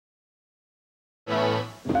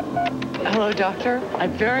Hello, doctor.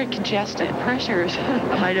 I'm very congested. Pressures.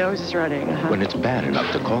 My nose is running. When it's bad enough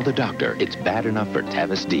to call the doctor, it's bad enough for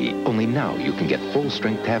Tavis D. Only now you can get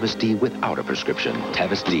full-strength Tavis D without a prescription.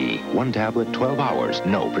 Tavis D. 1 tablet, 12 hours,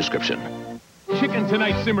 no prescription. Chicken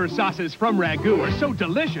Tonight simmer sauces from Ragu are so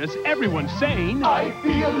delicious, everyone's saying, I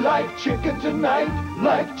feel like chicken tonight,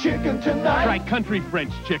 like chicken tonight. Try country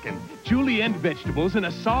French chicken, julienne vegetables, and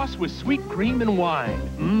a sauce with sweet cream and wine.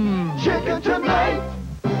 Mmm. Chicken tonight.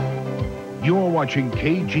 You're watching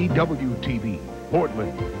KGW TV,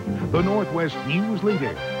 Portland, the Northwest news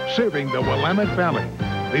leader, serving the Willamette Valley,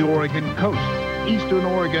 the Oregon coast, Eastern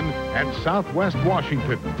Oregon, and Southwest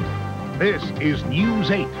Washington. This is News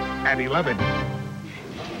 8 at 11.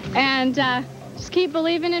 And just keep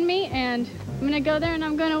believing in me, and I'm going to go there and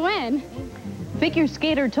I'm going to win. Figure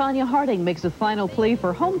skater Tonya Harding makes a final plea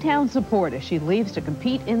for hometown support as she leaves to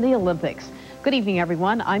compete in the Olympics. Good evening,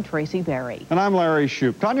 everyone. I'm Tracy Berry. And I'm Larry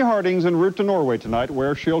Shoop. Tonya Harding's en route to Norway tonight,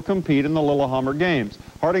 where she'll compete in the Lillehammer Games.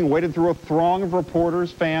 Harding waded through a throng of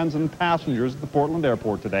reporters, fans, and passengers at the Portland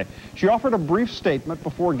airport today. She offered a brief statement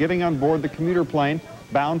before getting on board the commuter plane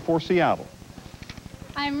bound for Seattle.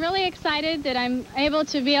 I'm really excited that I'm able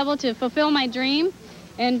to fulfill my dream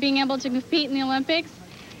and being able to compete in the Olympics.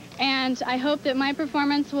 And I hope that my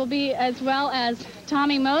performance will be as well as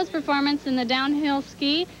Tommy Moe's performance in the downhill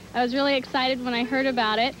ski. I was really excited when I heard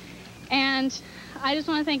about it. And I just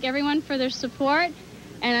want to thank everyone for their support,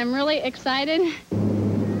 and I'm really excited.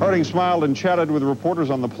 Harding smiled and chatted with reporters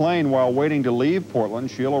on the plane while waiting to leave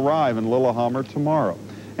Portland. She'll arrive in Lillehammer tomorrow.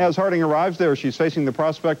 As Harding arrives there, she's facing the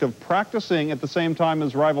prospect of practicing at the same time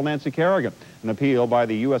as rival Nancy Kerrigan. An appeal by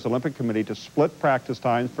the U.S. Olympic Committee to split practice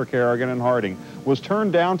times for Kerrigan and Harding was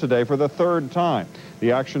turned down today for the third time.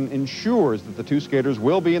 The action ensures that the two skaters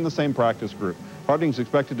will be in the same practice group. Harding's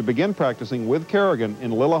expected to begin practicing with Kerrigan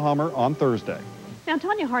in Lillehammer on Thursday. Now,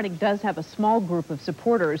 Tonya Harding does have a small group of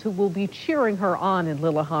supporters who will be cheering her on in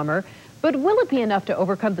Lillehammer. But will it be enough to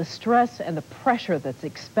overcome the stress and the pressure that's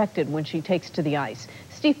expected when she takes to the ice?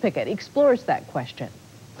 Steve Pickett explores that question.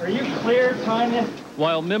 Are you clear, Tonya?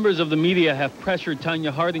 While members of the media have pressured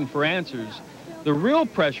Tonya Harding for answers, the real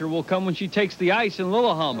pressure will come when she takes the ice in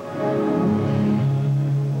Lillehammer.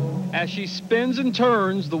 As she spins and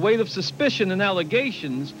turns, the weight of suspicion and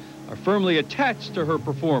allegations are firmly attached to her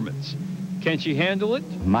performance. Can she handle it?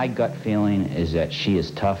 My gut feeling is that she is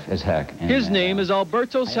tough as heck. His name is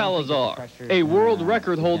Alberto Salazar, a world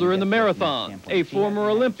record holder in the marathon, a former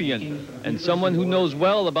Olympian, and someone who knows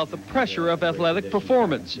well about the pressure of athletic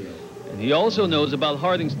performance. And he also knows about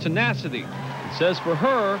Harding's tenacity and says for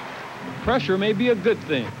her, pressure may be a good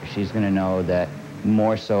thing. She's going to know that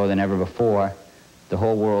more so than ever before, the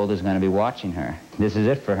whole world is going to be watching her. This is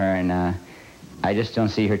it for her, and I just don't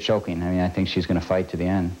see her choking. I mean, I think she's going to fight to the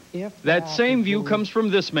end. That same view comes from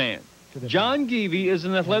this man. John Geevey is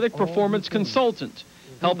an athletic performance consultant,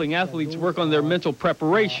 helping athletes work on their mental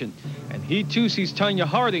preparation. And he, too, sees Tonya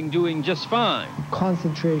Harding doing just fine.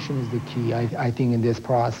 Concentration is the key, I think, in this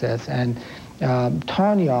process. And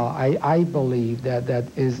Tonya, I believe that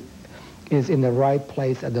is in the right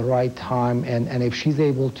place at the right time. And if she's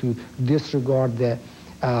able to disregard the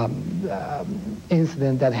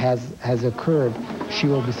incident that has occurred, she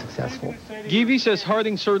will be successful. Geevey says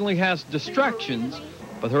Harding certainly has distractions,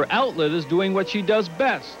 but her outlet is doing what she does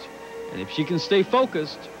best. And if she can stay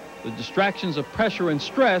focused, the distractions of pressure and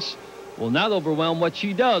stress will not overwhelm what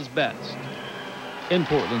she does best. In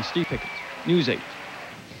Portland, Steve Pickett, News 8.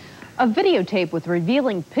 A videotape with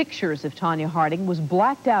revealing pictures of Tonya Harding was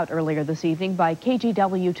blacked out earlier this evening by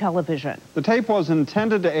KGW television. The tape was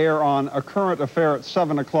intended to air on A Current Affair at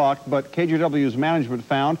 7 o'clock, but KGW's management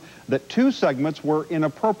found that 2 segments were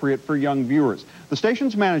inappropriate for young viewers. The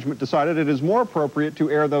station's management decided it is more appropriate to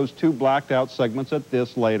air those 2 blacked out segments at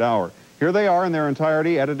this late hour. Here they are in their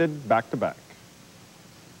entirety, edited back to back.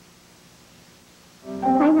 Hi,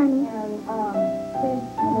 honey.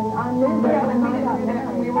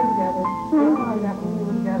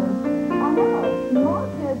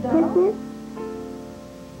 Kisses?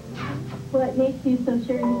 What makes you so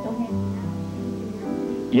sure you're so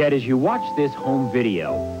handsome? Yet as you watch this home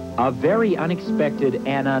video, a very unexpected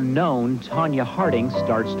and unknown Tonya Harding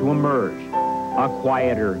starts to emerge. A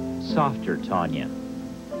quieter, softer Tonya.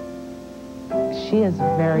 She is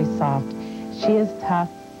very soft. She is tough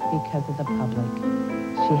because of the public.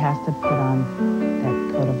 She has to put on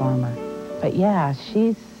that coat of armor. But yeah,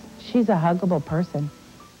 she's a huggable person.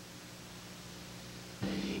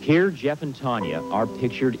 Here, Jeff and Tonya are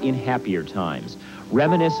pictured in happier times,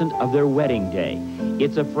 reminiscent of their wedding day.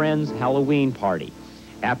 It's a friend's Halloween party.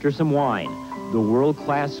 After some wine, the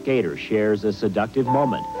world-class skater shares a seductive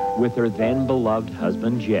moment with her then beloved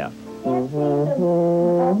husband, Jeff.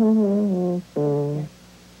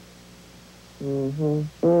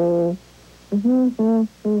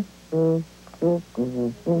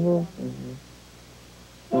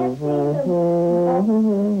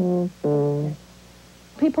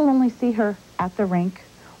 People only see her at the rink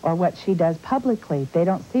or what she does publicly. They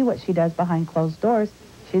don't see what she does behind closed doors.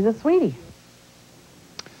 She's a sweetie.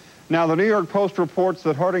 Now, the New York Post reports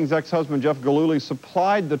that Harding's ex-husband, Jeff Gillooly,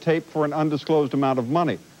 supplied the tape for an undisclosed amount of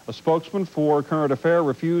money. A spokesman for Current Affair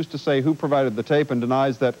refused to say who provided the tape and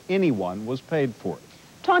denies that anyone was paid for it.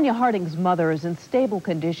 Tonya Harding's mother is in stable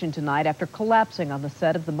condition tonight after collapsing on the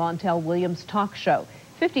set of the Montel Williams talk show.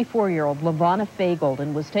 54-year-old LaVonna Faye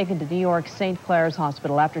Golden was taken to New York's St. Clair's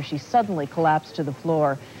Hospital after she suddenly collapsed to the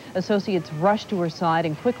floor. Associates rushed to her side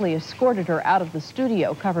and quickly escorted her out of the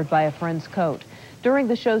studio, covered by a friend's coat. During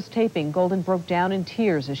the show's taping, Golden broke down in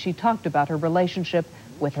tears as she talked about her relationship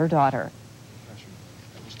with her daughter.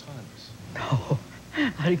 No,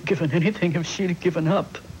 I'd have given anything if she'd have given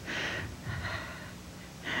up.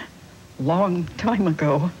 Long time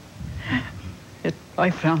ago,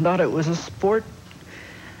 I found out it was a sport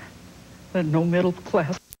that no middle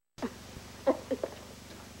class